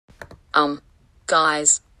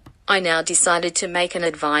Guys. I now decided to make an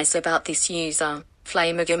advice about this user,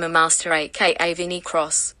 Flamegama Master aka Vinny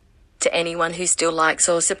Cross. To anyone who still likes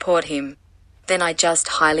or support him, then I just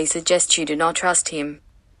highly suggest you do not trust him.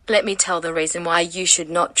 Let me tell the reason why you should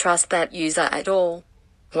not trust that user at all.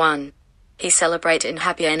 1. He celebrated a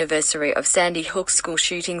happy anniversary of Sandy Hook school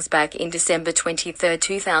shootings back in December 23,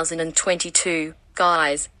 2022.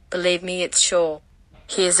 Guys, believe me, it's sure.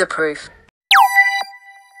 Here's a proof.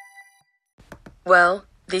 Well,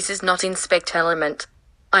 this is not Inspect Element.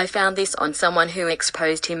 I found this on someone who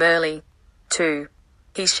exposed him early. 2.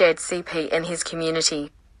 He shared CP in his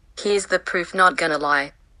community. Here's the proof, not gonna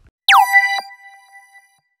lie.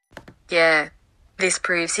 Yeah. This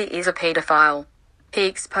proves he is a pedophile. He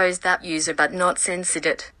exposed that user but not censored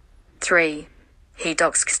it. 3. He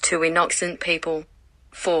doxed 2 innocent people.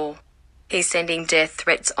 4. He's sending death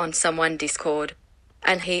threats on someone Discord.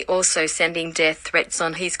 And he also sending death threats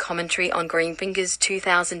on his commentary on Greenfingers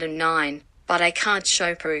 2009, but I can't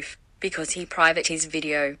show proof, because he private his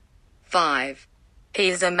video. 5. He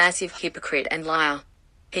is a massive hypocrite and liar.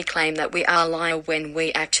 He claimed that we are a liar when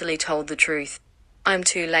we actually told the truth. I'm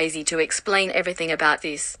too lazy to explain everything about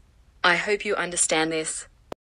this. I hope you understand this.